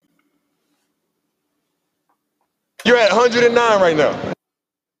at 109 right now.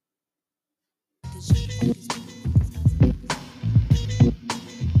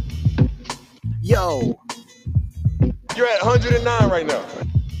 Yo, You're at 109 right now.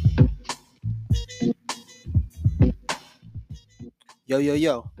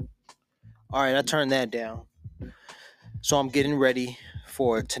 yo. All right, I turned that down. So I'm getting ready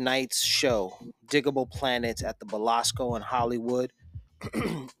for tonight's show, Digable Planets at the Belasco in Hollywood.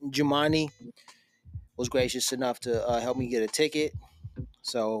 Jumani was gracious enough to help me get a ticket.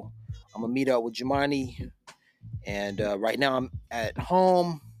 So I'm going to meet up with Jumani. And right now I'm at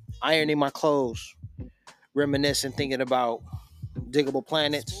home ironing my clothes, reminiscing, thinking about Digable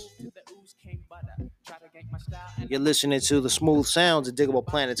Planets. You're listening to the smooth sounds of Digable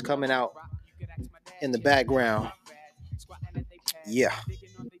Planets coming out in the background. Yeah.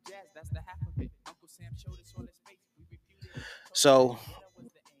 So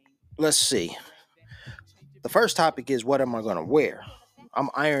let's see. The first topic is, what am I going to wear? I'm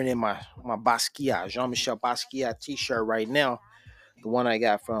ironing my Basquiat, Jean-Michel Basquiat t-shirt right now. The one I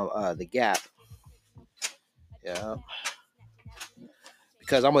got from the Gap. Yeah.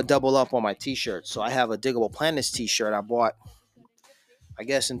 Because I'm going to double up on my t-shirts. So I have a Digable Planets t-shirt I bought, I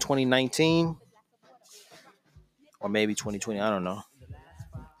guess, in 2019. Or maybe 2020. I don't know.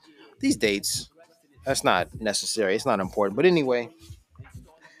 These dates, that's not necessary. It's not important. But anyway,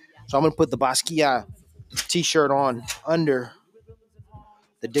 so I'm going to put the Basquiat t-shirt on under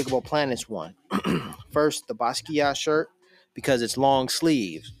the Digable Planets one. First, the Basquiat shirt, because it's long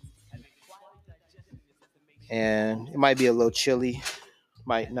sleeves. And it might be a little chilly.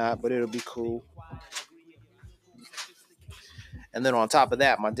 Might not, but it'll be cool. And then on top of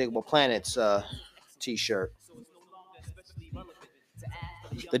that, my Digable Planets t-shirt.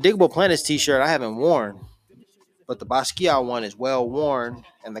 The Digable Planets t-shirt I haven't worn, but the Basquiat one is well worn,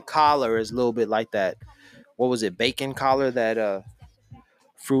 and the collar is a little bit like that. What was it? Bacon collar that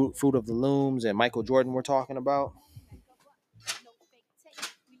Fruit of the Looms and Michael Jordan were talking about.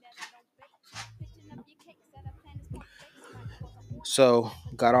 So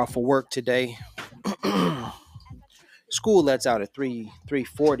got off of work today. School lets out at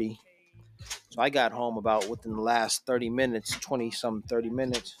 3:40. So I got home about within the last 30 minutes, 30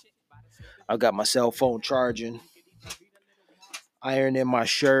 minutes. I got my cell phone charging, ironing my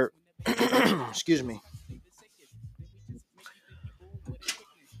shirt. Excuse me.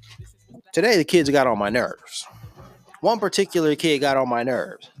 Today the kids got on my nerves. One particular kid got on my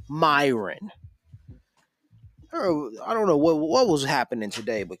nerves. Myron. I don't know what was happening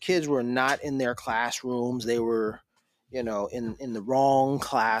today, but kids were not in their classrooms. They were, in the wrong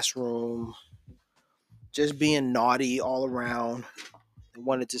classroom, just being naughty all around. They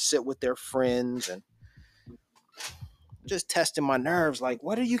wanted to sit with their friends and just testing my nerves. Like,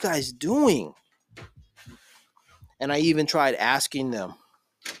 what are you guys doing? And I even tried asking them.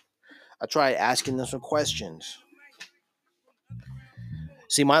 I tried asking them some questions.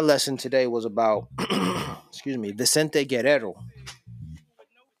 See, my lesson today was about, Vicente Guerrero.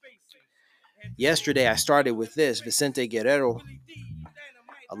 Yesterday, I started with this, Vicente Guerrero,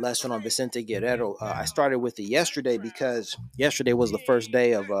 a lesson on Vicente Guerrero. I started with it yesterday because yesterday was the first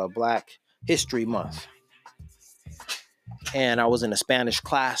day of Black History Month. And I was in a Spanish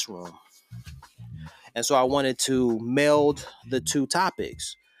classroom. And so I wanted to meld the two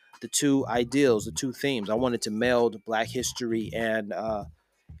topics, the two ideals, the two themes. I wanted to meld Black history and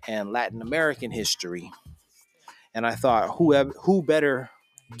Latin American history. And I thought, who better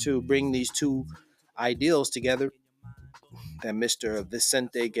to bring these two ideals together than Mr.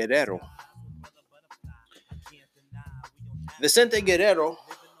 Vicente Guerrero. Vicente Guerrero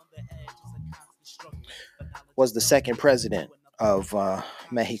was the second president of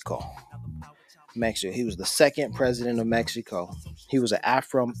Mexico. He was the second president of Mexico. He was an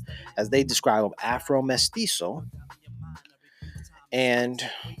as they describe him, Afro mestizo. And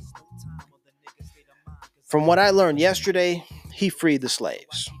from what I learned yesterday, he freed the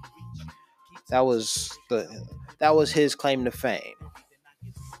slaves. That was his claim to fame.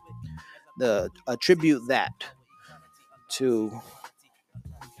 Attribute that to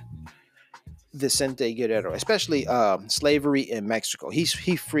Vicente Guerrero, especially slavery in Mexico. He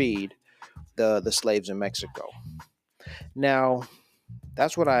freed the slaves in Mexico. Now,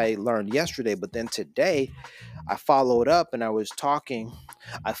 that's what I learned yesterday, but then today I followed up and I was talking.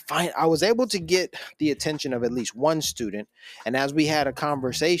 I was able to get the attention of at least one student, and as we had a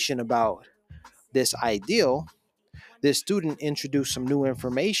conversation about this ideal, this student introduced some new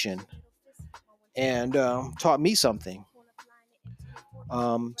information and taught me something.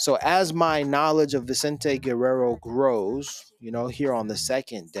 So as my knowledge of Vicente Guerrero grows, here on the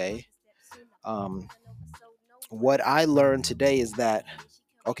second day, What I learned today is that,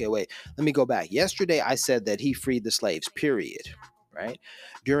 okay, wait, let me go back. Yesterday, I said that he freed the slaves, period, right?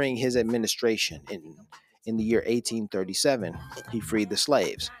 During his administration in the year 1837, he freed the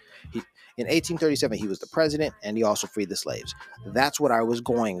slaves. He, in 1837, he was the president and he also freed the slaves. That's what I was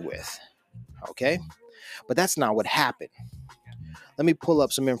going with, okay? But that's not what happened. Let me pull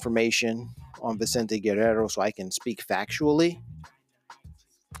up some information on Vicente Guerrero so I can speak factually,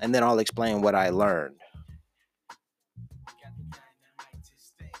 and then I'll explain what I learned.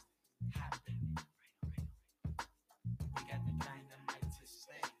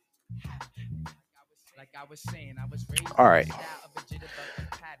 All right.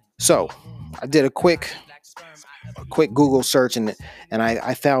 So I did a quick Google search, and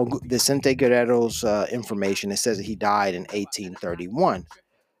I found Vicente Guerrero's information. It says that he died in 1831.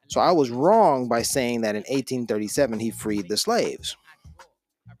 So I was wrong by saying that in 1837 he freed the slaves.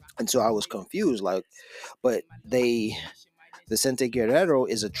 And so I was confused, like, but Vicente Guerrero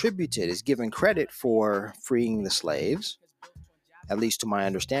is attributed, is given credit for freeing the slaves, at least to my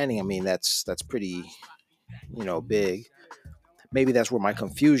understanding. I mean, that's pretty, big. Maybe that's where my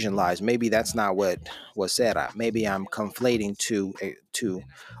confusion lies. Maybe that's not what was said. Maybe I'm conflating two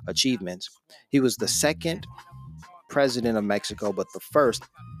achievements. He was the second president of Mexico, but the first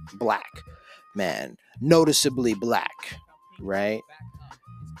black man, noticeably black, right?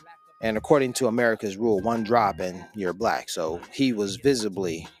 And according to America's rule, one drop and you're black. So he was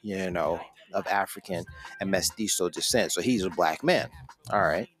visibly, of African and mestizo descent. So he's a black man. All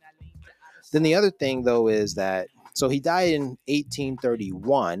right. Then the other thing, though, is that so he died in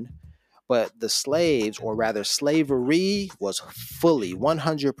 1831, but the slaves, or rather slavery, was fully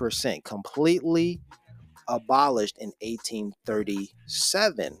 100% completely abolished in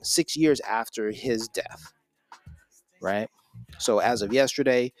 1837, 6 years after his death, right? So as of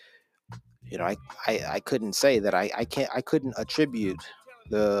yesterday, I couldn't say that I couldn't attribute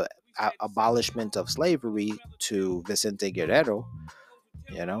the abolishment of slavery to Vicente Guerrero,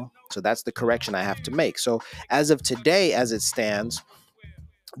 so that's the correction I have to make. So as of today, as it stands,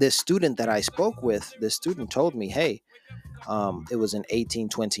 this student that I spoke with, this student told me, hey, it was in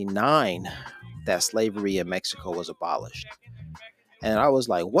 1829 that slavery in Mexico was abolished. And I was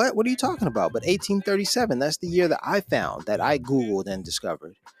like, what are you talking about? But 1837, that's the year that I found, that I Googled and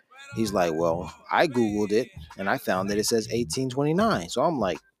discovered. He's like, well, I Googled it and I found that it says 1829. So I'm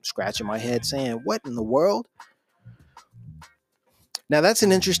like scratching my head saying, what in the world? Now, that's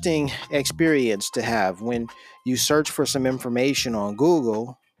an interesting experience to have when you search for some information on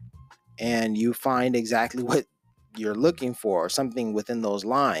Google and you find exactly what you're looking for, or something within those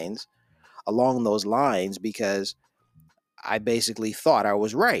lines, along those lines, because I basically thought I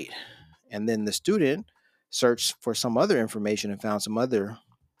was right. And then the student searched for some other information and found some other,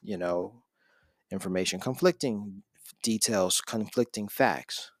 you know, information, conflicting details, conflicting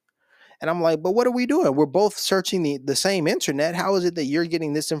facts. And I'm like, but what are we doing? We're both searching the same internet. How is it that you're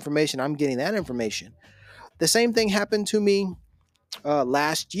getting this information? I'm getting that information. The same thing happened to me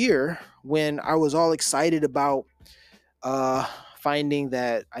last year when I was all excited about uh, finding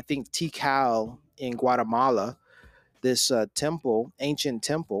that I think Tikal in Guatemala, this temple, ancient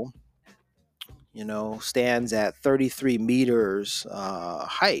temple, stands at 33 meters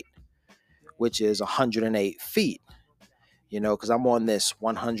height, which is 108 feet. Because I'm on this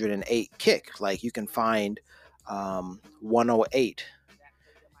 108 kick. Like you can find 108,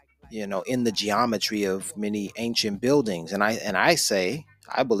 in the geometry of many ancient buildings, and I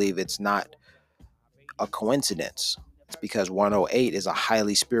believe it's not a coincidence. It's because 108 is a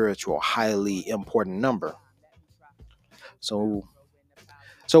highly spiritual, highly important number. So,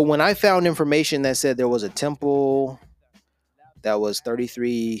 so when I found information that said there was a temple that was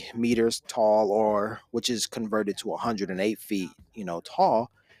 33 meters tall, or which is converted to 108 feet,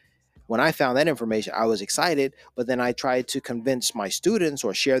 tall. When I found that information, I was excited, but then I tried to convince my students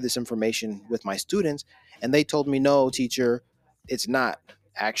or share this information with my students, and they told me, no, teacher, it's not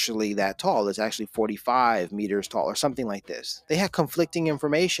actually that tall. It's actually 45 meters tall or something like this. They had conflicting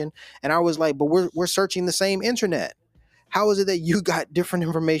information, and I was like, but we're searching the same internet. How is it that you got different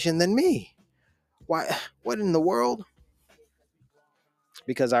information than me? Why? What in the world?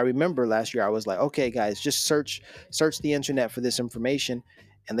 Because I remember last year I was like, okay, guys, just search the internet for this information,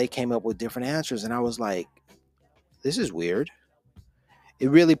 and they came up with different answers, and I was like, this is weird. It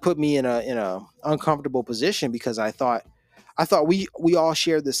really put me in a uncomfortable position because I thought we all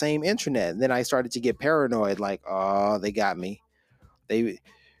shared the same internet. And then I started to get paranoid, like, oh, they got me. They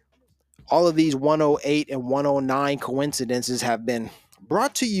All of these 108 and 109 coincidences have been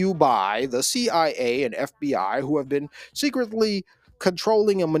brought to you by the CIA and FBI, who have been secretly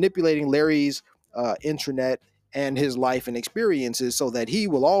controlling and manipulating Larry's internet and his life and experiences so that he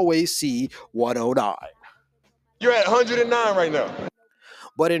will always see 109. You're at 109 right now.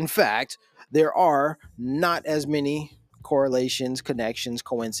 But in fact, there are not as many correlations, connections,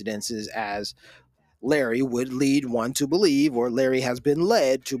 coincidences as Larry would lead one to believe, or Larry has been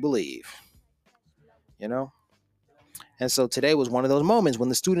led to believe, you know? And so today was one of those moments when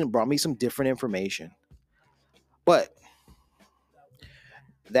the student brought me some different information. But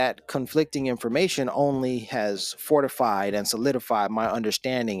that conflicting information only has fortified and solidified my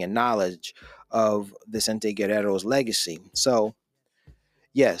understanding and knowledge of Vicente Guerrero's legacy. So,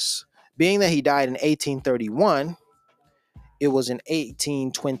 yes, being that he died in 1831, it was in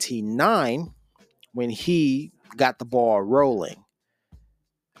 1829 when he got the ball rolling.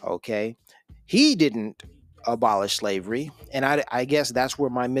 Okay. He didn't abolish slavery. And I guess that's where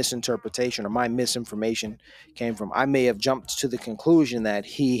my misinterpretation or my misinformation came from. I may have jumped to the conclusion that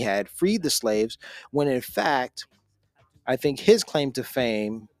he had freed the slaves when in fact, I think his claim to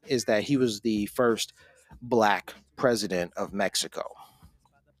fame is that he was the first black president of Mexico.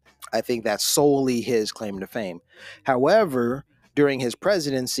 I think that's solely his claim to fame. However, during his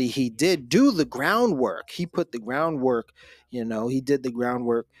presidency, he did do the groundwork. He put the groundwork, he did the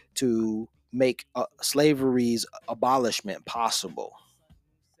groundwork to make slavery's abolishment possible.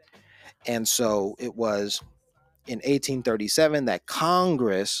 And so it was in 1837 that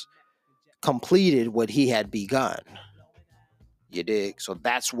Congress completed what he had begun. You dig? So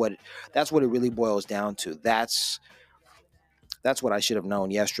that's what it really boils down to. That's what I should have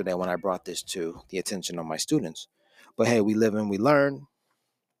known yesterday when I brought this to the attention of my students. But hey, we live and we learn.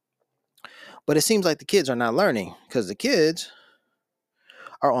 But it seems like the kids are not learning because the kids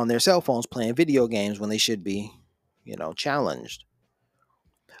are on their cell phones playing video games when they should be, challenged.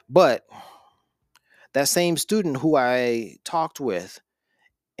 But that same student who I talked with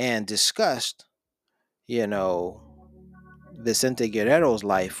and discussed, you know, Vicente Guerrero's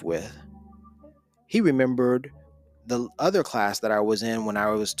life with, he remembered the other class that I was in when I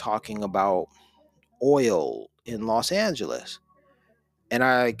was talking about oil in Los Angeles. And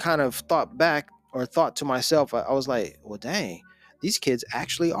I kind of thought back or thought to myself, I was like, well, dang, these kids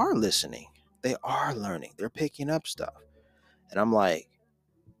actually are listening. They are learning. They're picking up stuff. And I'm like,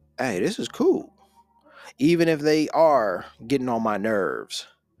 hey, this is cool. Even if they are getting on my nerves,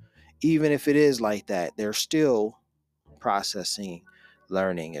 even if it is like that, they're still processing,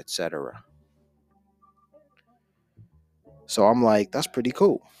 learning, etc. So I'm like, that's pretty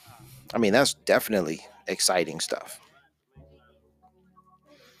cool. I mean, that's definitely exciting stuff.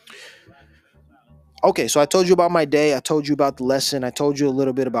 Okay, so I told you about my day. I told you about the lesson. I told you a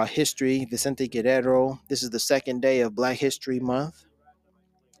little bit about history. Vicente Guerrero. This is the second day of Black History Month.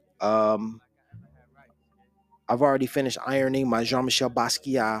 Um, I've already finished ironing my Jean-Michel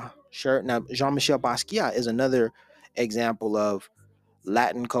Basquiat shirt. Now, Jean-Michel Basquiat is another example of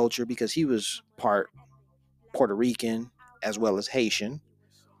Latin culture because he was part Puerto Rican as well as Haitian.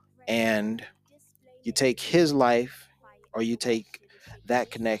 And you take his life or you take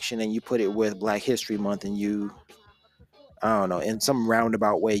that connection and you put it with Black History Month and I don't know, in some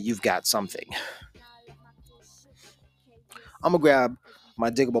roundabout way, you've got something. I'm gonna grab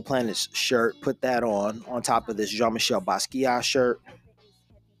my Digable Planets shirt, put that on top of this Jean-Michel Basquiat shirt,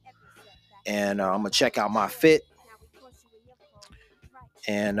 and I'm gonna check out my fit.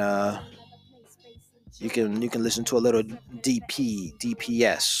 And you can listen to a little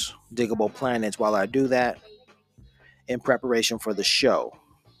DPS Digable Planets while I do that in preparation for the show.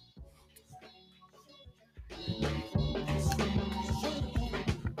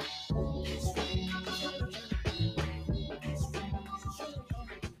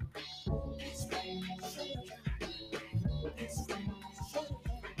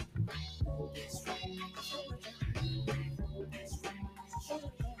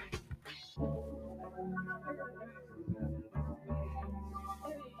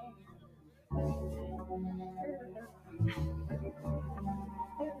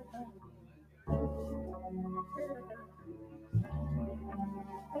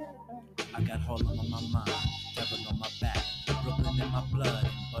 I got Harlem on my mind, devil on my back, Brooklyn in my blood,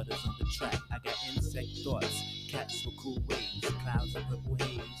 and butters on the track. I got insect thoughts, cats with cool ways, clouds of purple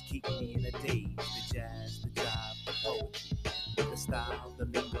haze, keep me in a daze. The jazz, the jive, the poetry, the style, the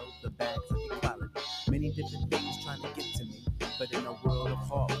lingo, the bags of equality. Many different things trying to get to me, but in a world of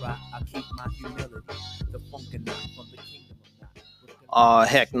hard rock, I keep my humility. The funkanite from the kingdom of not. Oh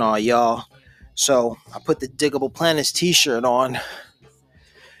heck no, y'all. So I put the Digable Planets t-shirt on.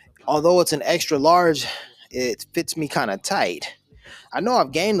 Although it's an extra large, it fits me kind of tight. I know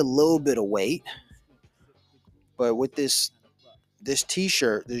I've gained a little bit of weight, but with this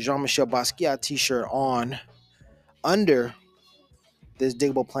t-shirt, the Jean-Michel Basquiat t-shirt on, under this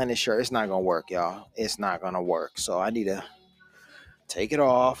Digable Planet shirt, it's not gonna work, y'all. It's not gonna work. So I need to take it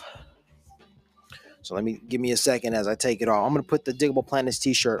off. So give me a second as I take it off. I'm gonna put the Digable Planets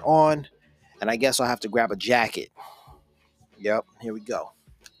t-shirt on, and I guess I'll have to grab a jacket. Yep, here we go.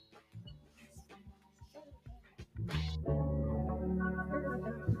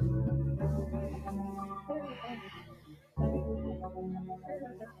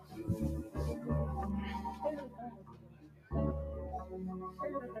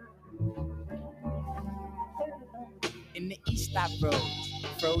 In the east I rose,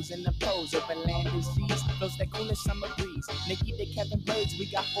 frozen the pose over land and seas, flows that cool summer breeze. Nikki the Kevin birds, we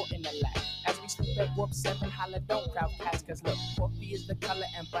got four in the lap. As we sleep at warp 7, holla don't crowd cats, cause look, coffee is the color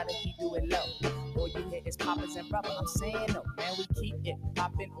and butter, he do it low. All you hear is poppers and rubber, I'm saying no, man, we keep it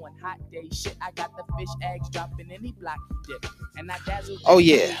popping on hot days. Shit, I got the fish eggs dropping in the block dip, and I dazzle Oh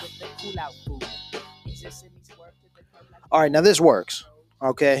yeah. with the cool out food. He's just in me swerve to the curb like All right, now this works.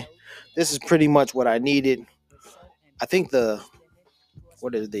 Okay, this is pretty much what I needed. I think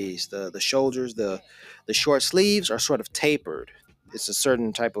what are these? The shoulders, the short sleeves are sort of tapered. It's a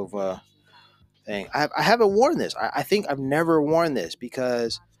certain type of thing. I haven't worn this. I think I've never worn this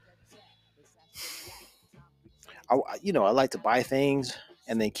because I like to buy things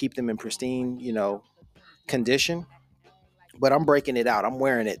and then keep them in pristine condition. But I'm breaking it out. I'm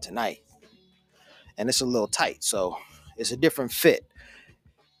wearing it tonight, and it's a little tight, so it's a different fit.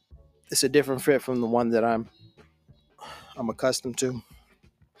 It's a different fit from the one that I'm accustomed to.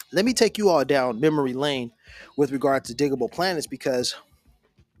 Let me take you all down memory lane with regard to Digable Planets because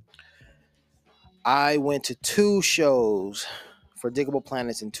I went to two shows for Digable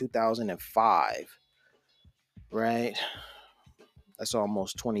Planets in 2005. Right? That's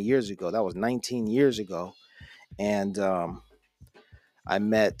almost 20 years ago. That was 19 years ago. And I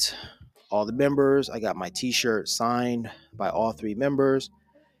met all the members. I got my t-shirt signed by all three members.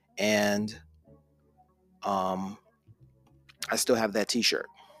 And I still have that t-shirt.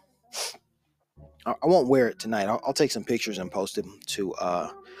 I won't wear it tonight. I'll take some pictures and post them to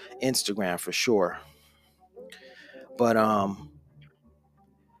Instagram for sure. But I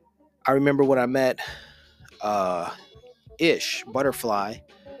remember when I met Ish Butterfly.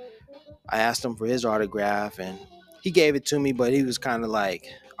 I asked him for his autograph and he gave it to me, but he was kind of like,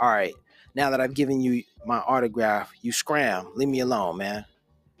 all right, now that I've given you my autograph, you scram, leave me alone, man.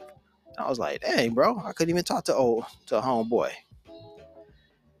 I was like, dang, bro, I couldn't even talk to a homeboy.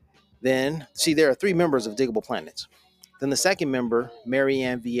 Then, see, there are three members of Digable Planets. Then the second member,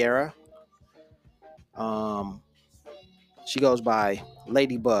 Marianne Vieira, she goes by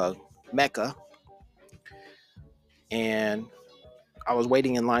Ladybug Mecca, and I was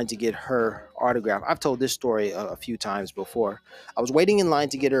waiting in line to get her autograph. I've told this story a few times before. I was waiting in line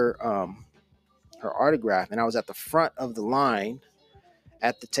to get her autograph, and I was at the front of the line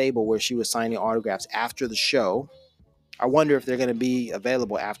at the table where she was signing autographs after the show. I wonder if they're going to be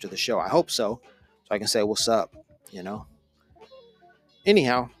available after the show. I hope so I can say what's up, you know.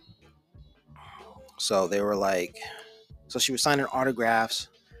 Anyhow, so they were like, so she was signing autographs,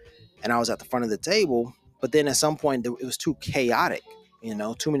 and I was at the front of the table. But then at some point, it was too chaotic,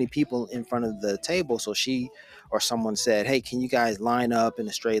 too many people in front of the table. So she or someone said, hey, can you guys line up in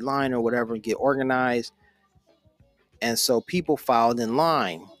a straight line or whatever and get organized? And so people filed in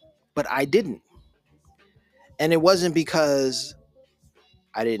line, but I didn't. And it wasn't because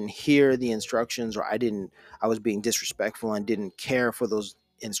I didn't hear the instructions or I was being disrespectful and didn't care for those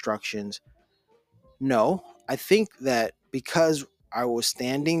instructions. No, I think that because I was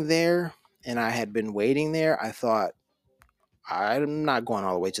standing there and I had been waiting there, I thought, I'm not going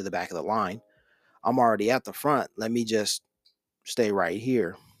all the way to the back of the line. I'm already at the front. Let me just stay right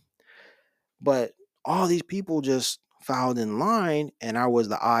here. But all these people just filed in line, and I was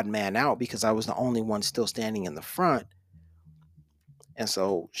the odd man out because I was the only one still standing in the front. And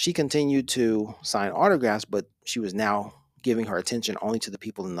so she continued to sign autographs, but she was now giving her attention only to the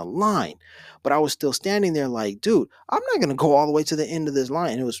people in the line. But I was still standing there like, dude, I'm not going to go all the way to the end of this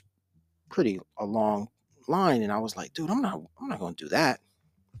line. And it was pretty a long line. And I was like, dude, I'm not going to do that.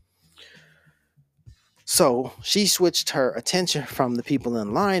 So she switched her attention from the people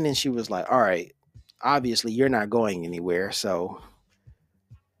in line and she was like, all right, obviously you're not going anywhere. So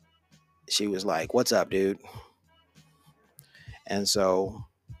she was like, what's up, dude? And so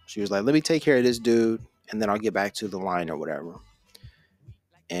she was like, let me take care of this dude and then I'll get back to the line or whatever.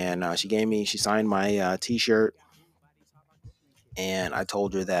 And she signed my t-shirt. And I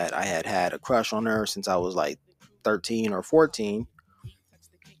told her that I had had a crush on her since I was like 13 or 14.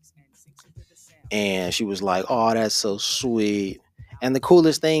 And she was like, oh, that's so sweet. And the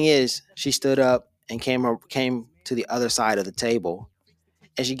coolest thing is she stood up and came to the other side of the table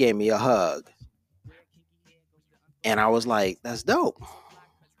and she gave me a hug. And I was like, that's dope.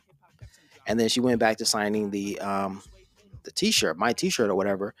 And then she went back to signing the t-shirt, my t-shirt or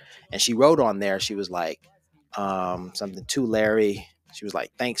whatever. And she wrote on there, she was like, something to Larry. She was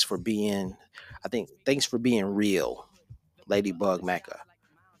like, thanks for being real, Ladybug Mecca.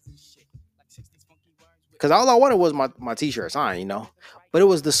 Because all I wanted was my t-shirt signed, But it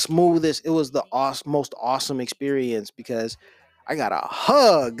was the smoothest, it was the most awesome experience because I got a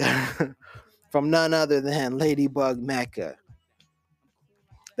hug from none other than Ladybug Mecca.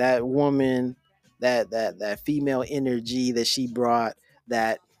 That woman, that female energy that she brought,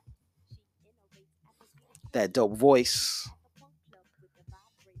 that dope voice,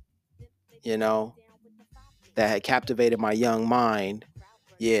 you know, that had captivated my young mind.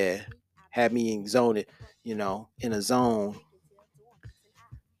 Yeah, had me in zone, in a zone.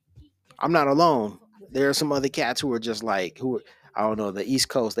 I'm not alone. There are some other cats who are just like I don't know, the East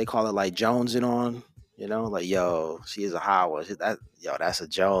Coast, they call it like jonesing on, like yo, she is a high one. That's a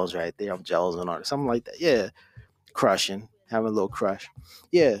Jones right there. I'm jonesing on her. Something like that. Yeah. Crushing. Having a little crush.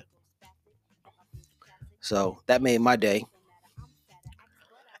 Yeah. So that made my day.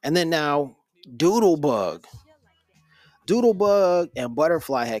 And then now Doodlebug. Doodlebug and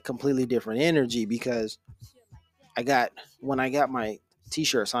Butterfly had completely different energy because when I got my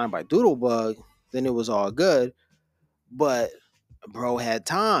t-shirt signed by Doodlebug, then it was all good. But bro had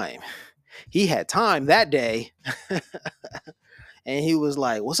time. He had time that day. And he was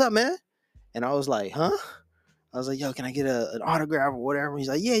like, "What's up, man?" And I was like, "Huh?" I was like, "Yo, can I get an autograph or whatever?" He's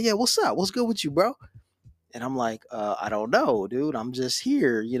like, "Yeah, what's up? What's good with you, bro?" And I'm like, "I don't know, dude. I'm just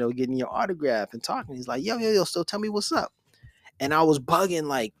here, getting your autograph and talking." He's like, yo, so tell me what's up. And I was bugging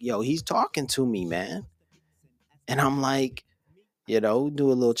like, yo, he's talking to me, man. And I'm like, do a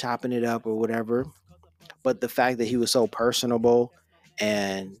little chopping it up or whatever. But the fact that he was so personable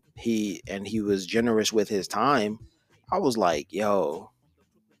and he was generous with his time, I was like, yo,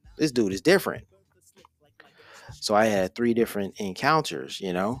 this dude is different. So I had 3 different encounters,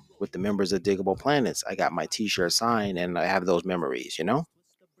 with the members of Digable Planets. I got my t-shirt signed and I have those memories.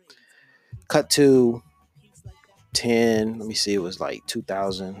 Cut to 10, let me see, it was like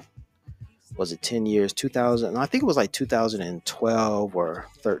 2000. Was it 10 years? 2000? I think it was like 2012 or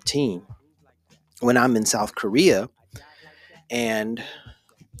 13 when I'm in South Korea. And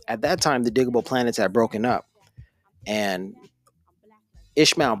at that time, the Digable Planets had broken up. And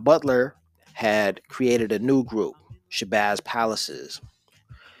Ishmael Butler had created a new group, Shabazz Palaces.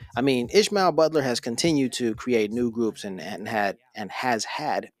 I mean, Ishmael Butler has continued to create new groups and has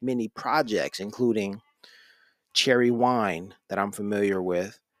had many projects, including Cherry Wine that I'm familiar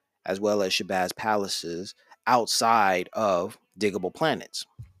with, as well as Shabazz Palaces outside of Digable Planets.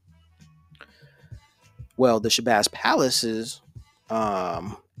 Well, the Shabazz Palaces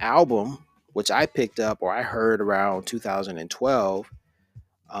album, which I picked up or I heard around 2012,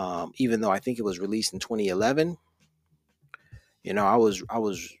 even though I think it was released in 2011. I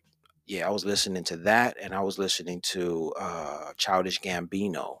was listening to that, and I was listening to Childish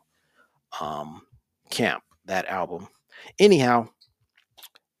Gambino, Camp, that album. Anyhow,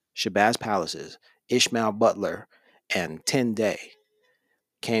 Shabazz Palaces, Ishmael Butler, and 10 Day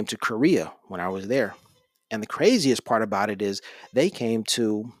came to Korea when I was there. And the craziest part about it is they came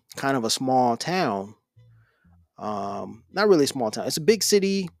to kind of a small town. Not really a small town. It's a big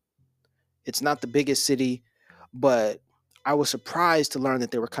city. It's not the biggest city, but I was surprised to learn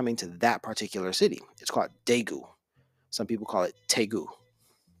that they were coming to that particular city. It's called Daegu. Some people call it Taegu.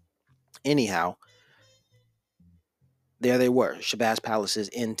 Anyhow, there they were, Shabazz Palaces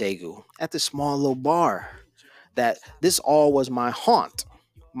in Daegu, at this small little bar. That this all was my haunt,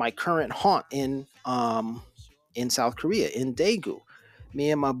 my current haunt in South Korea, in Daegu.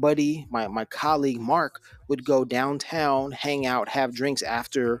 Me and my buddy, my colleague Mark, would go downtown, hang out, have drinks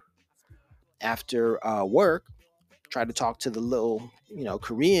after work, try to talk to the little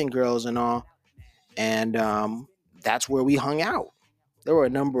Korean girls and all, and that's where we hung out. There were a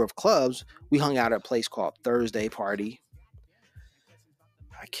number of clubs. We hung out at a place called Thursday Party.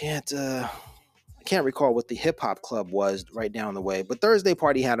 I can't recall what the hip hop club was right down the way, but Thursday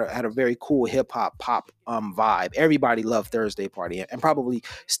Party had a very cool hip hop pop vibe. Everybody loved Thursday Party and probably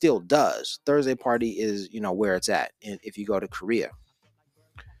still does. Thursday Party is where it's at if you go to Korea.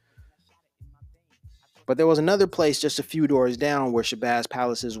 But there was another place just a few doors down where Shabazz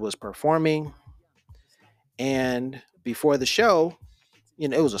Palaces was performing, and before the show,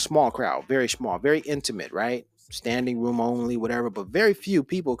 it was a small crowd, very small, very intimate, right? Standing room only, whatever, but very few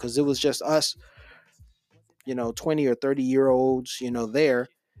people because it was just us, 20 or 30-year-olds, there.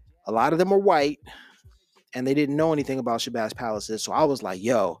 A lot of them are white, and they didn't know anything about Shabazz Palaces. So I was like,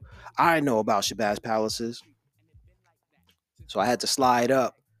 yo, I know about Shabazz Palaces. So I had to slide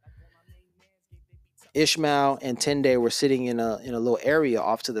up. Ishmael and Tende were sitting in a little area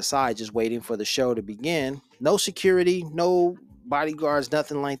off to the side, just waiting for the show to begin. No security, no bodyguards,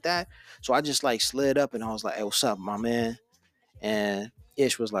 nothing like that. So I just like slid up and I was like, hey, what's up, my man? And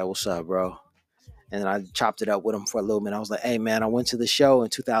Ish was like, what's up, bro? And then I chopped it up with him for a little minute. I was like, hey, man, I went to the show in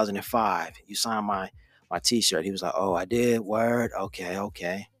 2005. You signed my t-shirt. He was like, oh, I did? Word? Okay,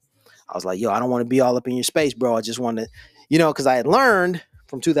 okay. I was like, yo, I don't want to be all up in your space, bro. I just want to, because I had learned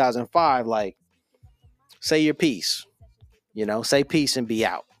from 2005, like, say your piece, say peace and be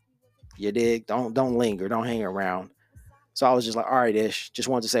out. You dig? Don't linger. Don't hang around. So I was just like, all right, Ish. Just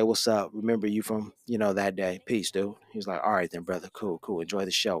wanted to say what's up. Remember you from, that day. Peace, dude. He was like, all right then, brother. Cool, cool. Enjoy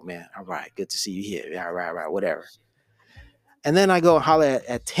the show, man. All right. Good to see you here. All right, whatever. And then I go and holler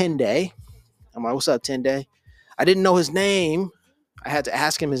at Tende. I'm like, what's up, Tende? I didn't know his name. I had to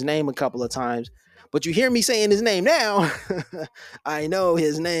ask him his name a couple of times. But you hear me saying his name now. I know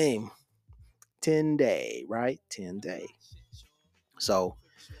his name. Tende, right? Tende. So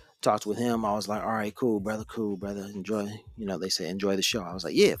talked with him. I was like, all right, cool, brother. Enjoy. They said, enjoy the show. I was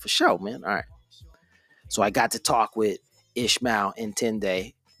like, yeah, for sure, man. All right. So I got to talk with Ishmael and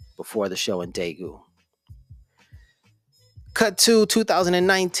Tende before the show in Daegu. Cut to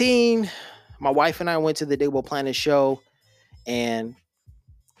 2019. My wife and I went to the Digable Planet show. And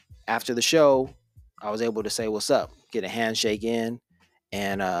after the show, I was able to say what's up, get a handshake in,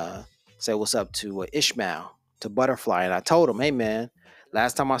 and say what's up to Ishmael, to Butterfly. And I told him, hey, man,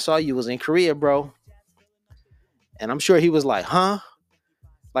 last time I saw you was in Korea, bro. And I'm sure he was like, huh?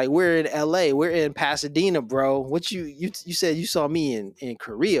 Like, we're in LA. We're in Pasadena, bro. What you said you saw me in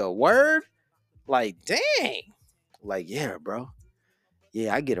Korea. Word? Like, dang. Like, yeah, bro.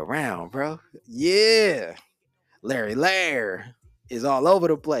 Yeah, I get around, bro. Yeah. Larry Lair is all over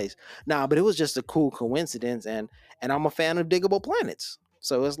the place. Nah, but it was just a cool coincidence, and I'm a fan of Digable Planets.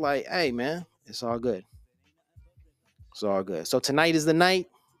 So it's like, hey, man, it's all good. It's all good. So tonight is the night.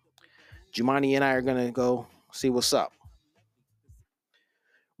 Jumani and I are going to go see what's up.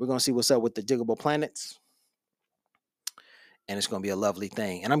 We're going to see what's up with the Digable Planets. And it's going to be a lovely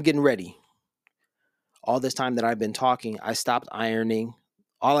thing. And I'm getting ready. All this time that I've been talking, I stopped ironing.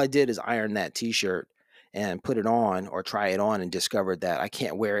 All I did is iron that t-shirt and put it on or try it on, and discovered that I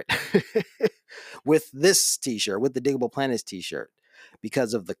can't wear it with this t-shirt, with the Digable Planets t-shirt,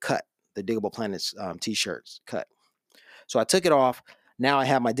 because of the cut, the Digable Planets t-shirts cut. So I took it off. Now I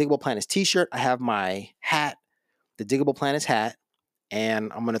have my Digable Planets t-shirt. I have my hat, the Digable Planets hat,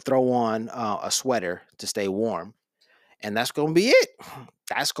 and I'm going to throw on a sweater to stay warm. And that's going to be it.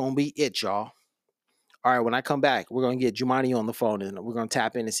 That's going to be it, y'all. All right, when I come back, we're going to get Jumani on the phone, and we're going to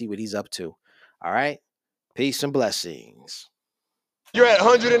tap in and see what he's up to. All right? Peace and blessings. You're at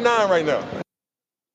 109 right now.